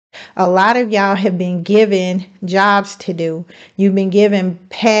A lot of y'all have been given jobs to do. You've been given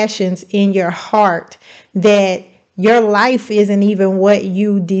passions in your heart that your life isn't even what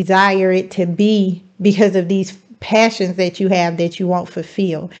you desire it to be because of these passions that you have that you won't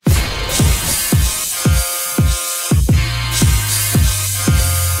fulfill.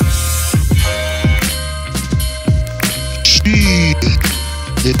 She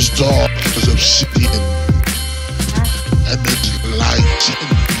is dark as obsidian, and as light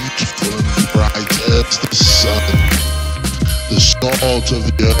and beautiful and bright as the sun, the salt of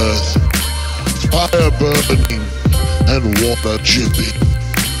the earth, fire burning and water dripping.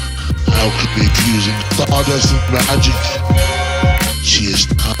 Alchemy fusing stardust and magic. She is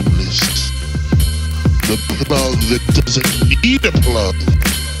timeless, the plug that doesn't need a plug.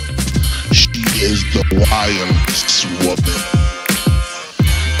 She is the wireless woman.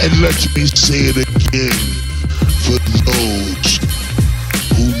 And let me say it again for those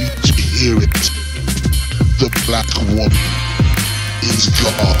who need to hear it. The black woman is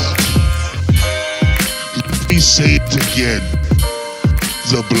God. Let me say it again.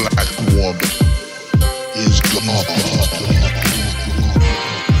 The black woman is God.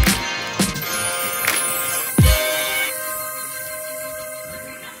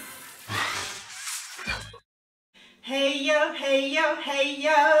 Hey yo, hey yo, hey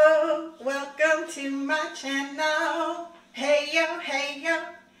yo, welcome to my channel. Hey yo,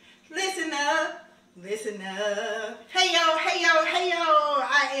 listen up, listen up. Hey yo, hey yo, hey yo,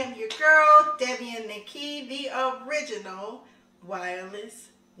 I am your girl, DEVIAN NIKEI, the original Wireless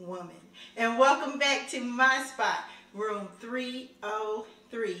Woman. And welcome back to my spot, room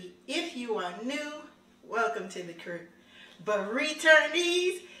 303. If you are new, welcome to the crew. But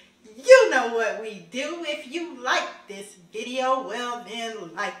returnees, you know what we do. If you like this video, well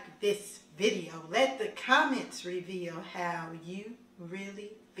then like this video. Let the comments reveal how you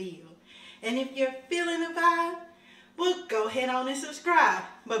really feel. And if you're feeling a vibe, well, go ahead on and subscribe.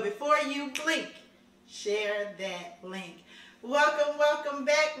 But before you blink, share that link. Welcome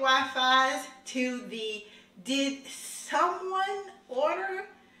back, Wi-Fi's, to the Did Someone Order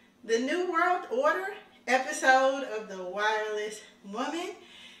the New World Order episode of the Wireless Woman.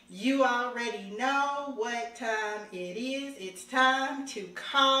 You already know what time it is. It's time to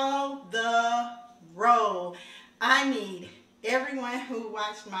call the roll. I need everyone who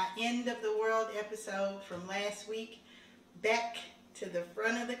watched my End of the World episode from last week back to the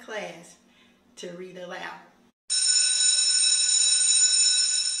front of the class to read aloud.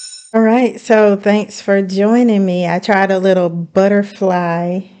 All right, so thanks for joining me. I tried a little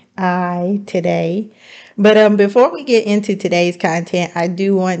butterfly eye today. But before we get into today's content, I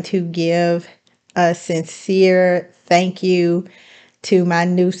do want to give a sincere thank you to my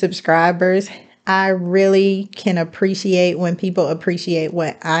new subscribers. I really can appreciate when people appreciate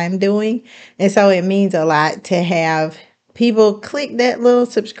what I'm doing. And so it means a lot to have people click that little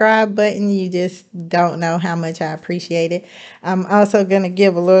subscribe button. You just don't know how much I appreciate it. I'm also going to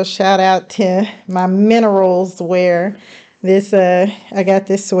give a little shout out to my minerals wear. I got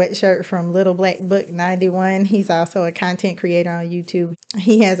this sweatshirt from Little Black Book 91. He's also a content creator on YouTube.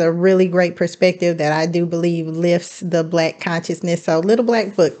 He has a really great perspective that I do believe lifts the Black consciousness. So Little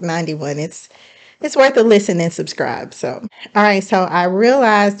Black Book 91, it's worth a listen and subscribe. So, all right. So I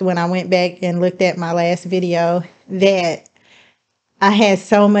realized when I went back and looked at my last video that I had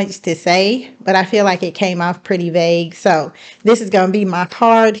so much to say, but I feel like it came off pretty vague. So this is going to be my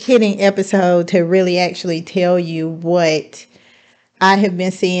hard-hitting episode to really actually tell you what I have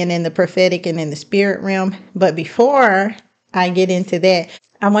been seeing in the prophetic and in the spirit realm. But before I get into that,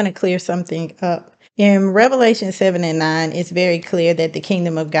 I want to clear something up. In Revelation 7 and 9, it's very clear that the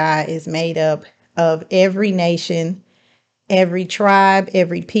kingdom of God is made up of every nation, every tribe,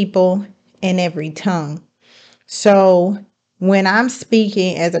 every people, and every tongue. So when I'm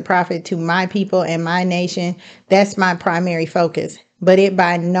speaking as a prophet to my people and my nation, that's my primary focus. But it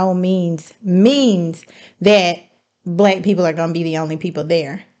by no means means that Black people are going to be the only people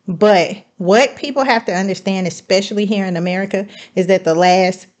there. But what people have to understand, especially here in America, is that the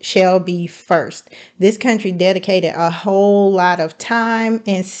last shall be first. This country dedicated a whole lot of time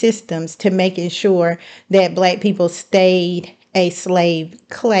and systems to making sure that Black people stayed a slave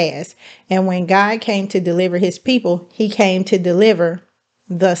class. And when God came to deliver his people, he came to deliver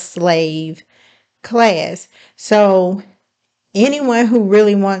the slave class. So anyone who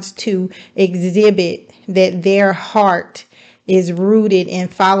really wants to exhibit that their heart is rooted in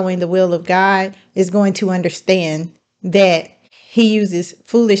following the will of God is going to understand that he uses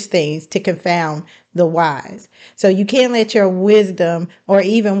foolish things to confound the wise. So you can't let your wisdom or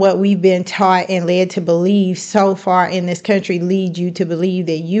even what we've been taught and led to believe so far in this country lead you to believe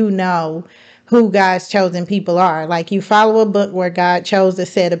that you know who God's chosen people are. Like, you follow a book where God chose a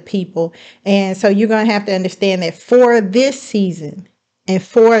set of people. And so you're going to have to understand that for this season and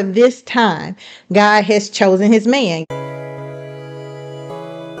for this time, God has chosen his man.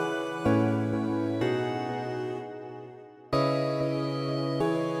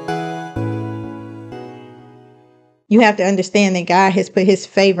 You have to understand that God has put his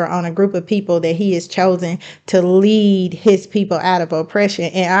favor on a group of people that he has chosen to lead his people out of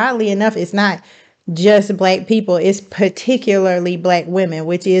oppression. And oddly enough, it's not just black people, it's particularly black women,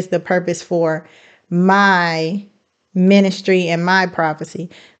 which is the purpose for my ministry and my prophecy.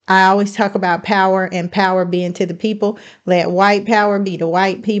 I always talk about power and power being to the people. Let white power be the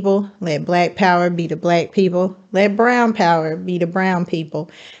white people. Let black power be the black people. Let brown power be the brown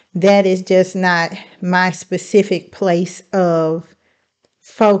people. That is just not my specific place of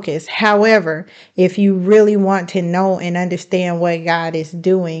focus. However, if you really want to know and understand what God is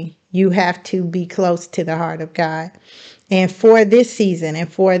doing, you have to be close to the heart of God. And for this season and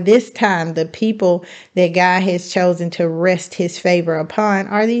for this time, the people that God has chosen to rest his favor upon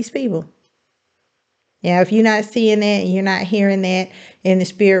are these people. Now, if you're not seeing that and you're not hearing that in the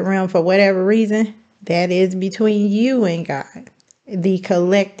spirit realm for whatever reason, that is between you and God. The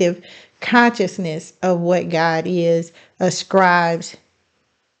collective consciousness of what God is ascribes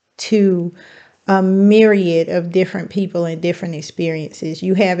to a myriad of different people and different experiences.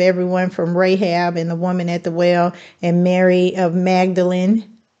 You have everyone from Rahab and the woman at the well and Mary of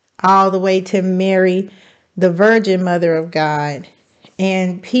Magdalene, all the way to Mary, the Virgin Mother of God,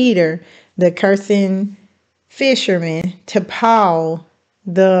 and Peter, the cursing fisherman, to Paul,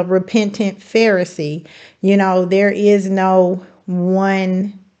 the repentant Pharisee. You know, there is no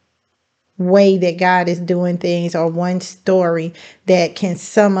one way that God is doing things or one story that can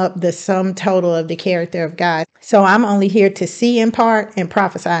sum up the sum total of the character of God. So I'm only here to see in part and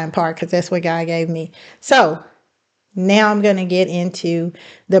prophesy in part because that's what God gave me. So now I'm going to get into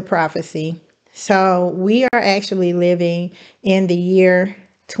the prophecy. So we are actually living in the year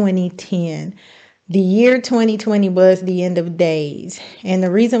 2010. The year 2020 was the end of days. And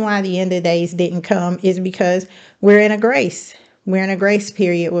the reason why the end of days didn't come is because we're in a grace. We're in a grace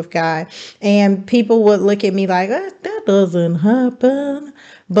period with God. And people would look at me like, that doesn't happen.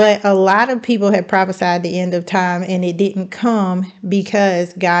 But a lot of people have prophesied the end of time and it didn't come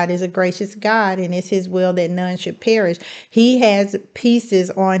because God is a gracious God and it's his will that none should perish. He has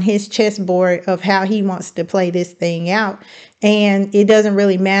pieces on his chessboard of how he wants to play this thing out. And it doesn't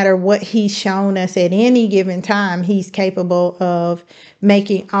really matter what he's shown us at any given time. He's capable of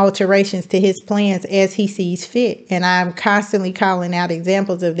making alterations to his plans as he sees fit. And I'm constantly calling out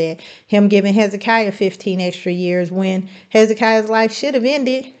examples of that. Him giving Hezekiah 15 extra years when Hezekiah's life should have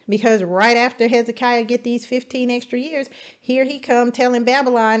ended, because right after Hezekiah get these 15 extra years, here he come telling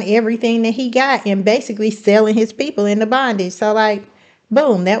Babylon everything that he got and basically selling his people into bondage. So like,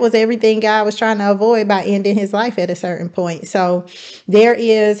 boom, that was everything God was trying to avoid by ending his life at a certain point. So there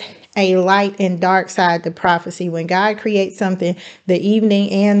is a light and dark side to prophecy. When God creates something, the evening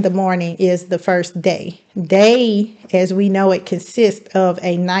and the morning is the first day. Day, as we know it, consists of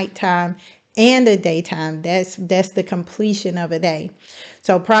a nighttime and a daytime. That's the completion of a day.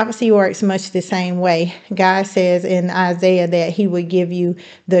 So prophecy works much the same way. God says in Isaiah that he would give you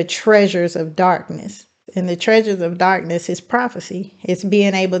the treasures of darkness. And the treasures of darkness is prophecy. It's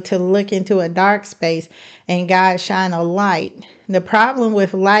being able to look into a dark space and God shine a light. The problem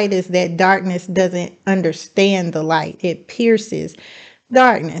with light is that darkness doesn't understand the light. It pierces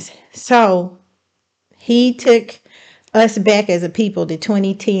darkness. So he took us back as a people to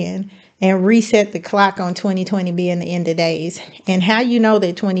 2010 and reset the clock on 2020 being the end of days. And how you know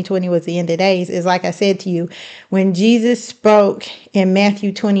that 2020 was the end of days is, like I said to you, when Jesus spoke in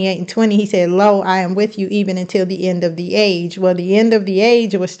Matthew 28:20, he said, "Lo, I am with you even until the end of the age." Well, the end of the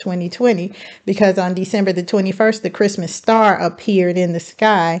age was 2020 because on December the 21st, the Christmas star appeared in the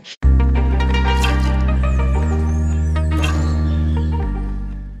sky.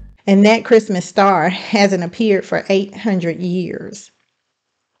 And that Christmas star hasn't appeared for 800 years.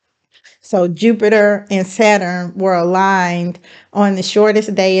 So Jupiter and Saturn were aligned on the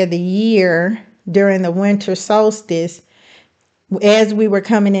shortest day of the year during the winter solstice as we were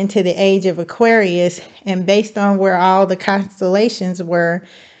coming into the age of Aquarius. And based on where all the constellations were,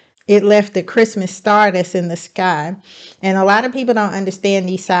 It left the Christmas star that's in the sky. And a lot of people don't understand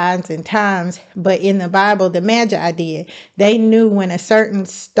these signs and times, but in the Bible, the Magi did. They knew when a certain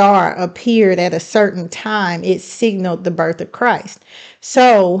star appeared at a certain time, it signaled the birth of Christ.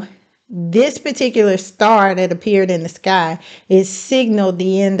 So this particular star that appeared in the sky is signaled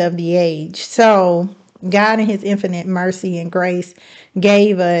the end of the age. So God in his infinite mercy and grace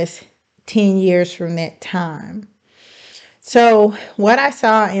gave us 10 years from that time. So what I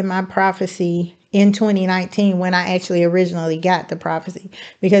saw in my prophecy in 2019, when I actually originally got the prophecy,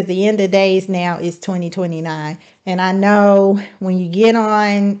 because the end of days now is 2029. And I know when you get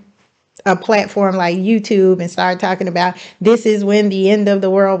on a platform like YouTube and start talking about this is when the end of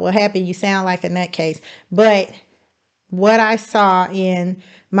the world will happen, you sound like a nutcase. But what I saw in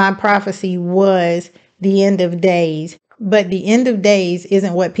my prophecy was the end of days. But the end of days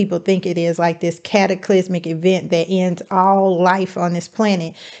isn't what people think it is, like this cataclysmic event that ends all life on this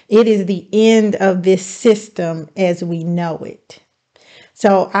planet. It is the end of this system as we know it.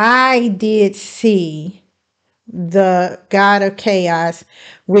 So I did see the God of chaos,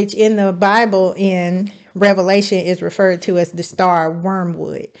 which in the Bible in Revelation is referred to as the star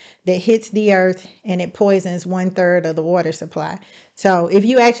wormwood that hits the earth and it poisons 1/3 of the water supply. So if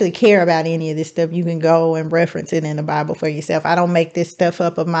you actually care about any of this stuff, you can go and reference it in the Bible for yourself. I don't make this stuff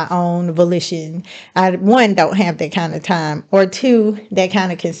up of my own volition. I, one, don't have that kind of time, or two, that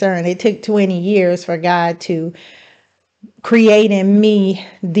kind of concern. It took 20 years for God to create in me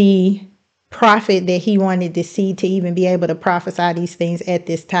the prophet that he wanted to see to even be able to prophesy these things at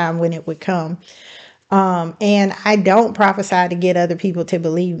this time when it would come. And I don't prophesy to get other people to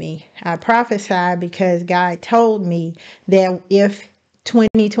believe me. I prophesy because God told me that if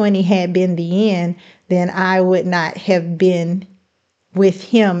 2020 had been the end, then I would not have been with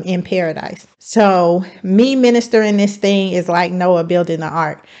him in paradise. So me ministering this thing is like Noah building the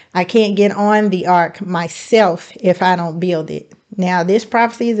ark. I can't get on the ark myself if I don't build it. Now, this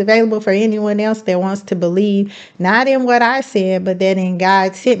prophecy is available for anyone else that wants to believe, not in what I said, but that in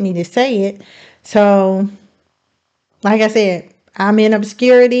God sent me to say it. So, like I said, I'm in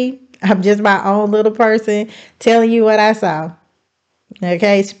obscurity. I'm just my own little person telling you what I saw.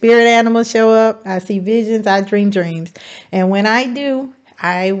 Okay, spirit animals show up. I see visions. I dream dreams. And when I do,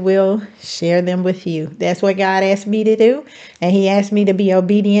 I will share them with you. That's what God asked me to do. And he asked me to be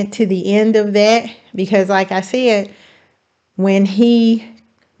obedient to the end of that. Because like I said, when he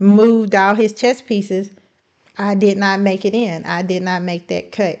moved all his chess pieces, I did not make it in. I did not make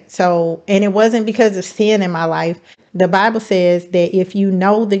that cut. So, and it wasn't because of sin in my life. The Bible says that if you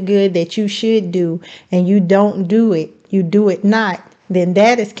know the good that you should do and you don't do it, you do it not, then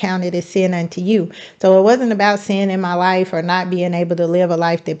that is counted as sin unto you. So it wasn't about sin in my life or not being able to live a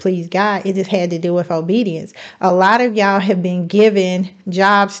life that pleased God. It just had to do with obedience. A lot of y'all have been given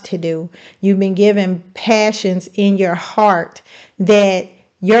jobs to do. You've been given passions in your heart that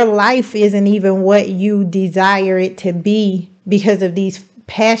your life isn't even what you desire it to be because of these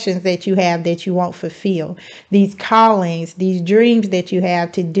passions that you have that you won't fulfill, these callings, these dreams that you have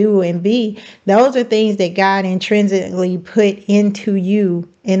to do and be. Those are things that God intrinsically put into you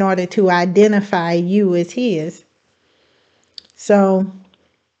in order to identify you as his. So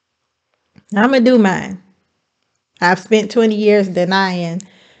I'm going to do mine. I've spent 20 years denying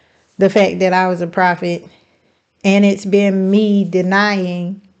the fact that I was a prophet, and it's been me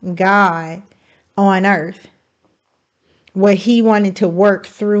denying God on earth, what he wanted to work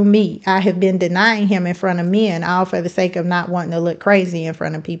through me. I have been denying him in front of men, all for the sake of not wanting to look crazy in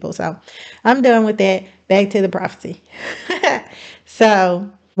front of people. So I'm done with that. Back to the prophecy. So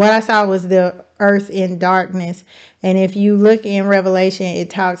what I saw was the earth in darkness. And if you look in Revelation, it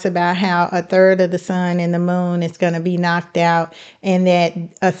talks about how 1/3 of the sun and the moon is going to be knocked out, and that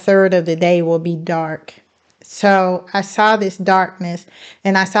 1/3 of the day will be dark. So I saw this darkness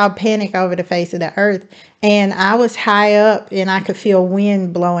and I saw panic over the face of the earth, and I was high up and I could feel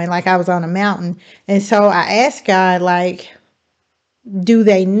wind blowing like I was on a mountain. And so I asked God, like, do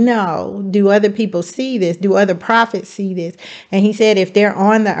they know? Do other people see this? Do other prophets see this? And he said, if they're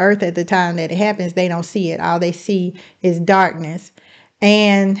on the earth at the time that it happens, they don't see it. All they see is darkness.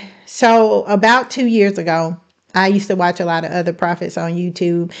 And so about 2 years ago, I used to watch a lot of other prophets on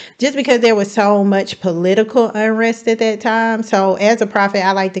YouTube just because there was so much political unrest at that time. So as a prophet,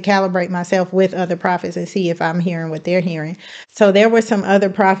 I like to calibrate myself with other prophets and see if I'm hearing what they're hearing. So there were some other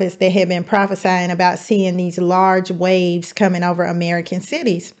prophets that had been prophesying about seeing these large waves coming over American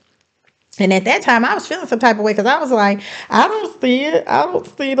cities. And at that time, I was feeling some type of way because I was like, I don't see it. I don't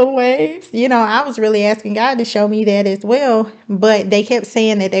see the waves. I was really asking God to show me that as well. But they kept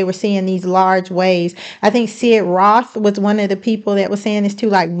saying that they were seeing these large waves. I think Sid Roth was one of the people that was saying this too,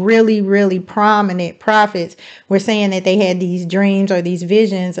 like really, really prominent prophets were saying that they had these dreams or these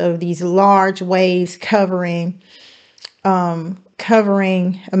visions of these large waves covering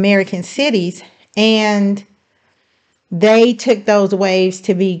American cities. And they took those waves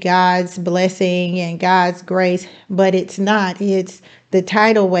to be God's blessing and God's grace, but it's not. It's the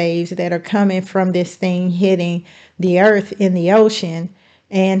tidal waves that are coming from this thing hitting the earth in the ocean,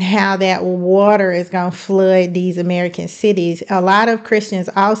 and how that water is going to flood these American cities. A lot of Christians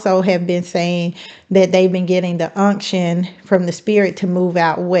also have been saying that they've been getting the unction from the Spirit to move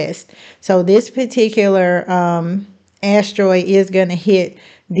out west. So this particular asteroid is going to hit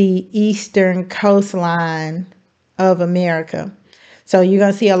the eastern coastline of America. So you're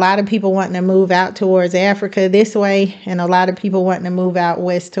going to see a lot of people wanting to move out towards Africa this way, and a lot of people wanting to move out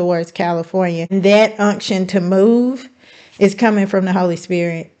west towards California. And that unction to move is coming from the Holy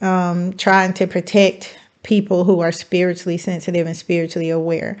Spirit, trying to protect people who are spiritually sensitive and spiritually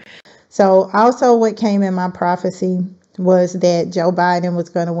aware. So also what came in my prophecy was that Joe Biden was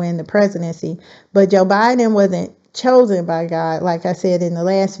going to win the presidency, but Joe Biden wasn't chosen by God. Like I said in the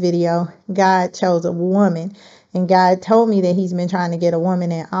last video, God chose a woman. And God told me that he's been trying to get a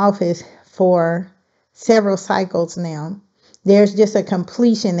woman in office for several cycles now. There's just a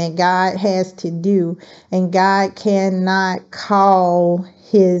completion that God has to do, and God cannot call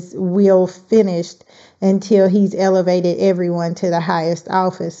his will finished until he's elevated everyone to the highest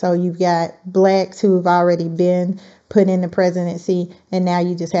office. So you've got blacks who've already been put in the presidency, and now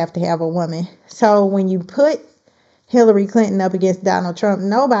you just have to have a woman. So when you put Hillary Clinton up against Donald Trump,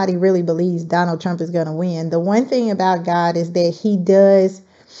 nobody really believes Donald Trump is going to win. The one thing about God is that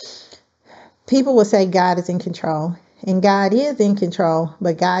people will say God is in control, and God is in control,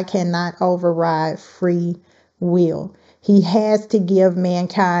 but God cannot override free will. He has to give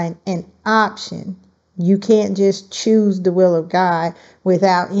mankind an option. You can't just choose the will of God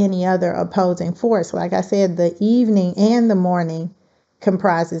without any other opposing force. Like I said, the evening and the morning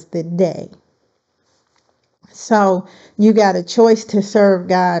comprises the day. So you got a choice to serve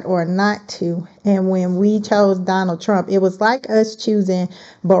God or not to. And when we chose Donald Trump, it was like us choosing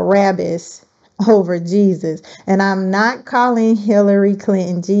Barabbas over Jesus. And I'm not calling Hillary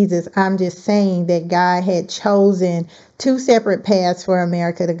Clinton Jesus. I'm just saying that God had chosen two separate paths for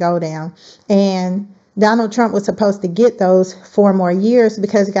America to go down. And Donald Trump was supposed to get those 4 more years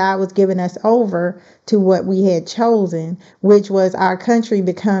because God was giving us over to what we had chosen, which was our country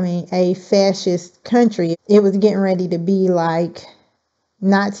becoming a fascist country. It was getting ready to be like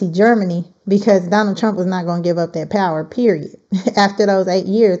Nazi Germany because Donald Trump was not going to give up that power, period. After those 8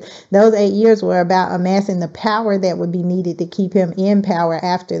 years were about amassing the power that would be needed to keep him in power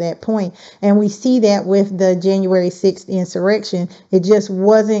after that point. And we see that with the January 6th insurrection. It just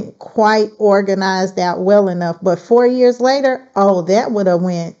wasn't quite organized out well enough. But 4 years later, that would have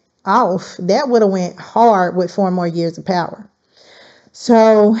went off. That would have went hard with 4 more years of power.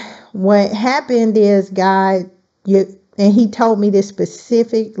 So what happened is and he told me this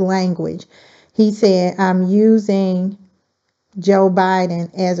specific language. He said, I'm using Joe Biden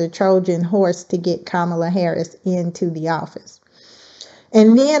as a Trojan horse to get Kamala Harris into the office.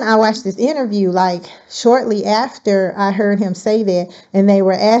 And then I watched this interview like shortly after I heard him say that, and they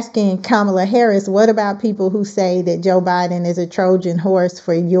were asking Kamala Harris, what about people who say that Joe Biden is a Trojan horse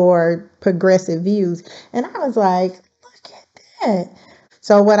for your progressive views? And I was like, look at that.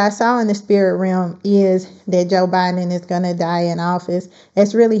 So what I saw in the spirit realm is that Joe Biden is going to die in office.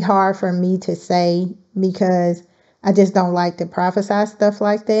 It's really hard for me to say because I just don't like to prophesy stuff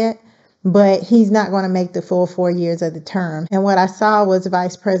like that. But he's not going to make the full 4 years of the term. And what I saw was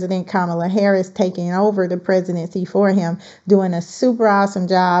Vice President Kamala Harris taking over the presidency for him, doing a super awesome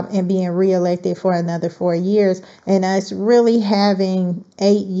job and being reelected for another 4 years. And us really having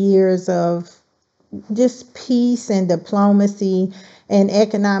 8 years of just peace and diplomacy and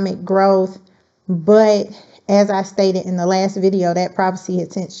economic growth. But as I stated in the last video, that prophecy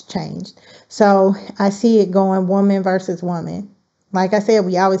has since changed. So I see it going woman versus woman. Like I said,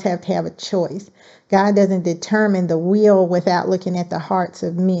 we always have to have a choice. God doesn't determine the will without looking at the hearts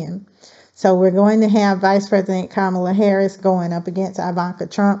of men. So we're going to have Vice President Kamala Harris going up against Ivanka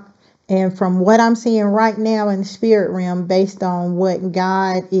Trump. And from what I'm seeing right now in the spirit realm, based on what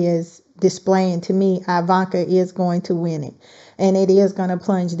God is displaying to me, Ivanka is going to win it. And it is going to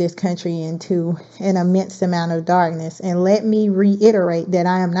plunge this country into an immense amount of darkness. And let me reiterate that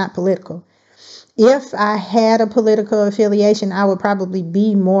I am not political. if I had a political affiliation, I would probably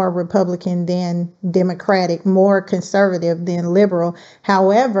be more Republican than Democratic, more conservative than liberal.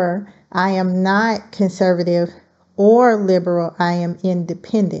 However, I am not conservative or liberal. I am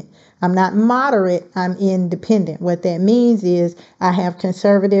independent. I'm not moderate. I'm independent. What that means is I have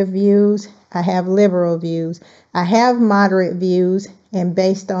conservative views. I have liberal views. I have moderate views. And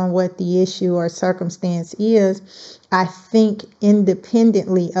based on what the issue or circumstance is, I think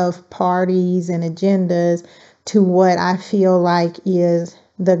independently of parties and agendas to what I feel like is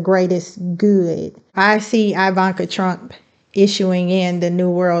the greatest good. I see Ivanka Trump issuing in the New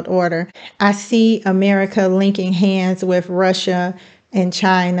World Order. I see America linking hands with Russia and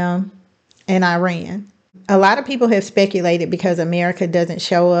China and Iran. A lot of people have speculated because America doesn't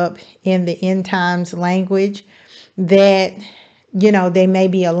show up in the end times language that they may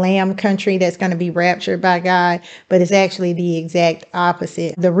be a lamb country that's going to be raptured by God, but it's actually the exact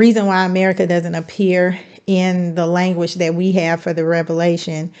opposite. The reason why America doesn't appear in the language that we have for the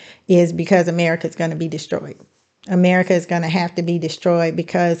revelation is because America is going to be destroyed. America is going to have to be destroyed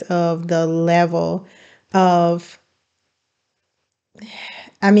because of the level of,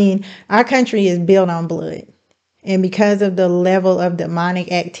 our country is built on blood. And because of the level of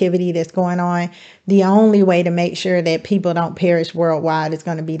demonic activity that's going on, the only way to make sure that people don't perish worldwide is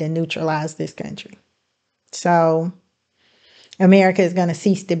going to be to neutralize this country. So America is going to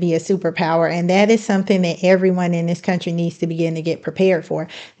cease to be a superpower. And that is something that everyone in this country needs to begin to get prepared for.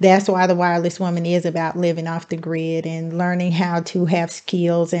 That's why the Wireless Woman is about living off the grid and learning how to have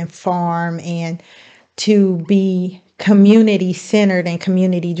skills and farm and to be community centered and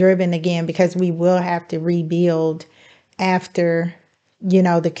community driven again, because we will have to rebuild after,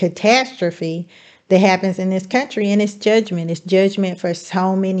 the catastrophe that happens in this country. And it's judgment. It's judgment for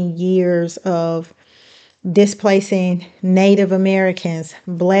so many years of displacing Native Americans,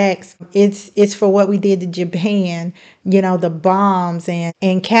 blacks. It's for what we did to Japan, the bombs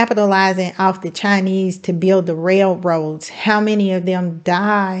and capitalizing off the Chinese to build the railroads. How many of them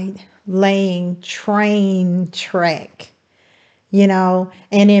died laying train track, and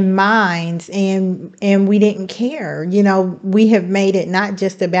in mines, and we didn't care. We have made it not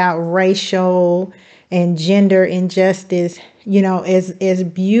just about racial and gender injustice. As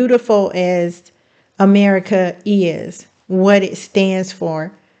beautiful as America is, what it stands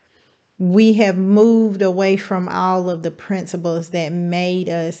for, we have moved away from all of the principles that made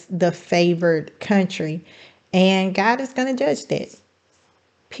us the favored country, and God is going to judge that.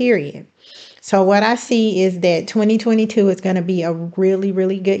 Period. So what I see is that 2022 is going to be a really,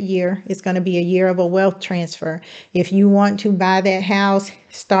 really good year. It's going to be a year of a wealth transfer. If you want to buy that house,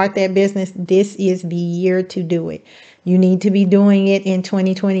 start that business, this is the year to do it. You need to be doing it in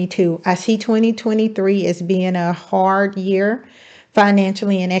 2022. I see 2023 as being a hard year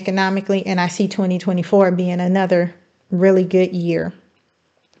financially and economically, and I see 2024 being another really good year.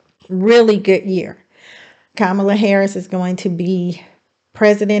 Really good year. Kamala Harris is going to be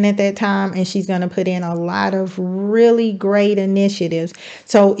president at that time, and she's going to put in a lot of really great initiatives.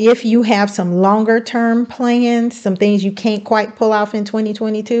 So if you have some longer term plans, some things you can't quite pull off in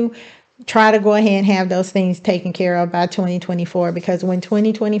 2022, try to go ahead and have those things taken care of by 2024, because when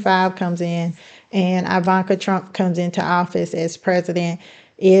 2025 comes in and Ivanka Trump comes into office as president,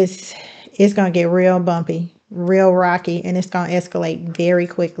 it's going to get real bumpy, real rocky, and it's going to escalate very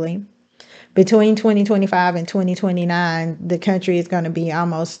quickly. Between 2025 and 2029, the country is going to be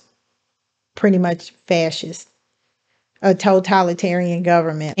almost pretty much fascist, a totalitarian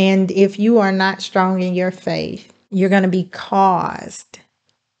government. And if you are not strong in your faith, you're going to be caused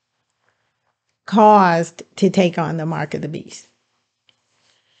to take on the mark of the beast.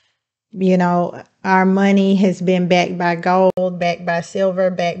 Our money has been backed by gold, backed by silver,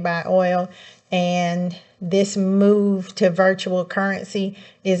 backed by oil, and this move to virtual currency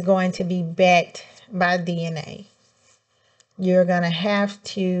is going to be backed by DNA. You're going to have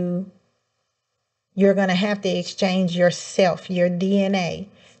to exchange yourself, your DNA,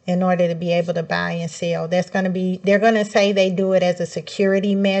 in order to be able to buy and sell. They're going to say they do it as a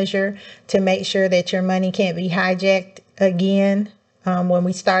security measure to make sure that your money can't be hijacked again. When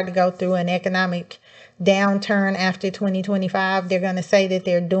we start to go through an economic downturn after 2025, they're going to say that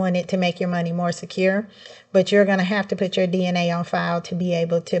they're doing it to make your money more secure, but you're going to have to put your DNA on file to be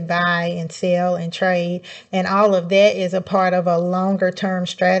able to buy and sell and trade. And all of that is a part of a longer term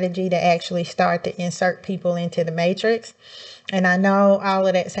strategy to actually start to insert people into the matrix. And I know all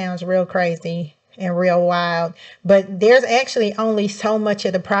of that sounds real crazy and real wild, but there's actually only so much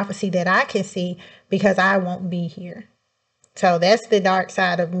of the prophecy that I can see because I won't be here. So that's the dark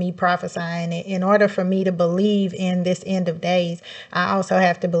side of me prophesying. In order for me to believe in this end of days, I also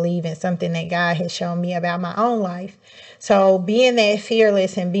have to believe in something that God has shown me about my own life. So being that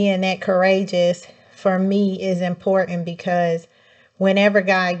fearless and being that courageous for me is important, because whenever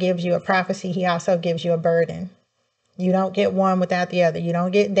God gives you a prophecy, he also gives you a burden. You don't get one without the other. You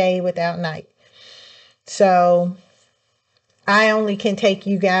don't get day without night. So I only can take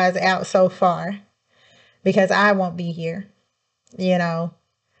you guys out so far, because I won't be here, you know.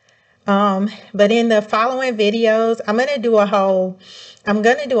 But in the following videos, I'm gonna do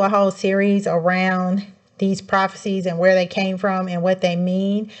a whole series around these prophecies and where they came from and what they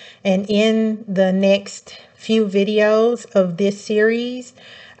mean. And in the next few videos of this series,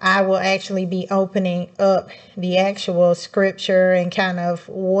 I will actually be opening up the actual scripture and kind of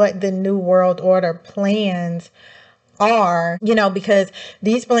what the New World Order plans are, because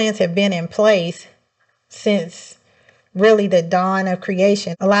these plans have been in place since really the dawn of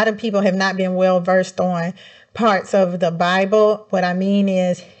creation. A lot of people have not been well versed on parts of the Bible. What I mean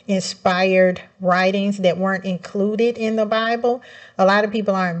is inspired writings that weren't included in the Bible. A lot of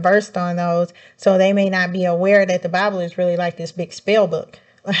people aren't versed on those, so they may not be aware that the Bible is really like this big spell book.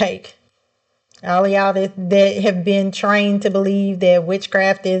 Like, all of y'all that have been trained to believe that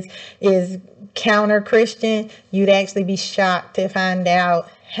witchcraft is counter Christian, you'd actually be shocked to find out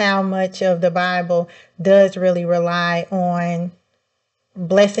how much of the Bible does really rely on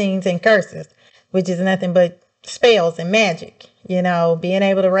blessings and curses, which is nothing but spells and magic. Being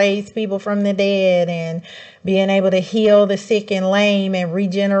able to raise people from the dead and being able to heal the sick and lame and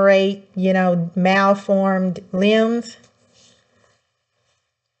regenerate, malformed limbs.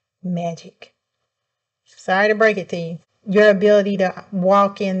 Magic. Sorry to break it to you. Your ability to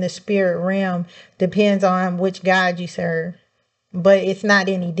walk in the spirit realm depends on which God you serve. But it's not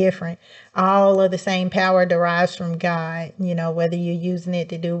any different. All of the same power derives from God, whether you're using it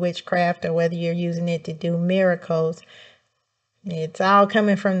to do witchcraft or whether you're using it to do miracles. It's all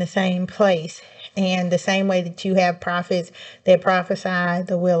coming from the same place. And the same way that you have prophets that prophesy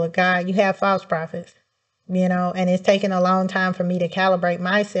the will of God, you have false prophets, and it's taken a long time for me to calibrate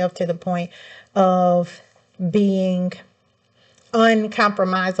myself to the point of being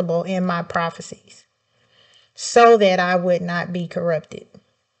uncompromisable in my prophecies, so that I would not be corrupted.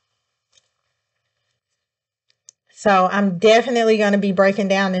 So I'm definitely going to be breaking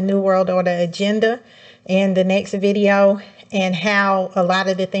down the New World Order agenda in the next video, and how a lot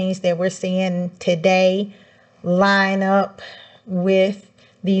of the things that we're seeing today line up with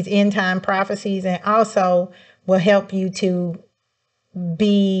these end time prophecies, and also will help you to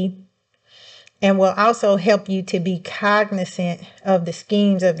be cognizant of the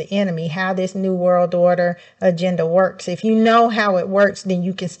schemes of the enemy, how this New World Order agenda works. If you know how it works, then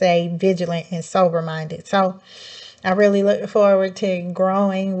you can stay vigilant and sober-minded. So I really look forward to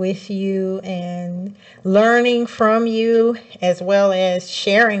growing with you and learning from you, as well as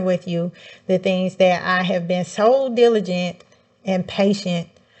sharing with you the things that I have been so diligent and patient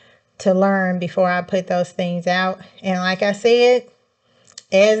to learn before I put those things out. And like I said,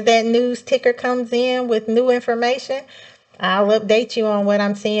 as that news ticker comes in with new information, I'll update you on what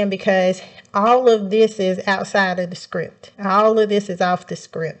I'm seeing, because all of this is outside of the script. All of this is off the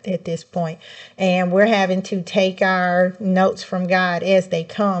script at this point. And we're having to take our notes from God as they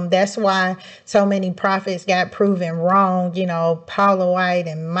come. That's why so many prophets got proven wrong. Paula White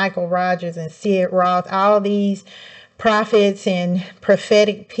and Michael Rogers and Sid Roth, all these prophets and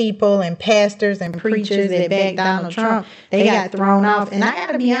prophetic people and pastors and preachers that backed Donald Trump, they got thrown off. And I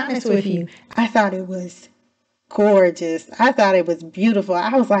gotta be honest with you, I thought it was gorgeous. I thought it was beautiful. I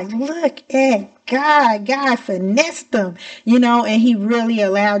was like, look at God. God finessed them, and he really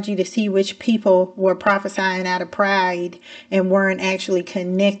allowed you to see which people were prophesying out of pride and weren't actually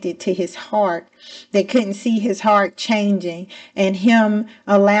connected to his heart. They couldn't see his heart changing, and him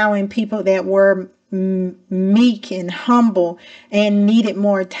allowing people that were meek and humble and needed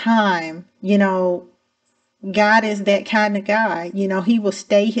more time. God is that kind of God. He will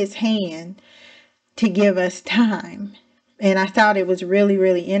stay his hand to give us time. And I thought it was really,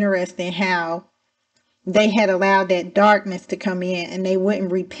 really interesting how they had allowed that darkness to come in, and they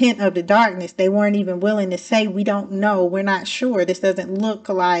wouldn't repent of the darkness. They weren't even willing to say, we don't know, we're not sure, this doesn't look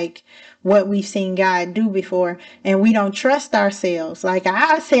like what we've seen God do before, and we don't trust ourselves. Like,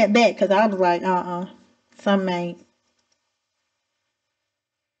 I sat back because I was like, something ain't.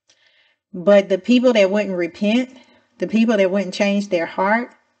 But the people that wouldn't repent, the people that wouldn't change their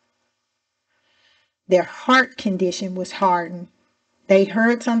heart condition was hardened. They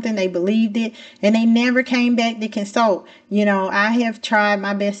heard something, they believed it, and they never came back to consult. I have tried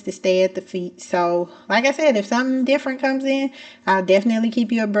my best to stay at the feet. So, like I said, if something different comes in, I'll definitely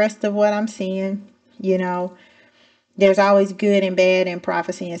keep you abreast of what I'm seeing. There's always good and bad in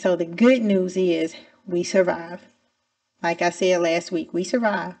prophecy. And so the good news is we survive. Like I said last week, we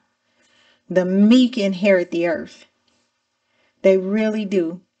survive. The meek inherit the earth. They really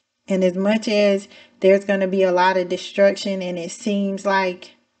do. And as much as there's going to be a lot of destruction and it seems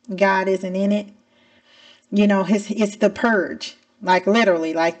like God isn't in it, it's the purge. Like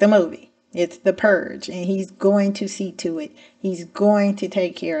literally, like the movie. It's the purge. And he's going to see to it. He's going to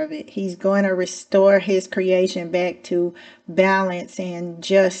take care of it. He's going to restore his creation back to balance and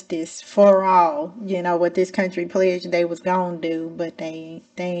justice for all. What this country pledged they was going to do. But they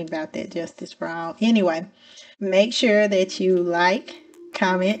ain't about that justice for all. Anyway, make sure that you like,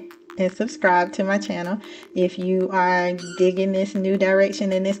 comment, and subscribe to my channel. If you are digging this new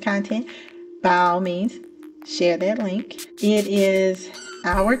direction in this content, by all means, share that link. It is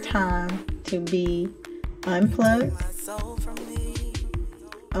our time to be unplugged,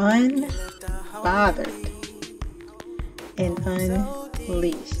 unbothered, and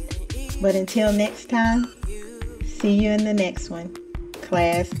unleashed. But until next time, see you in the next one.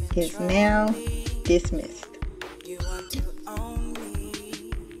 Class is now dismissed.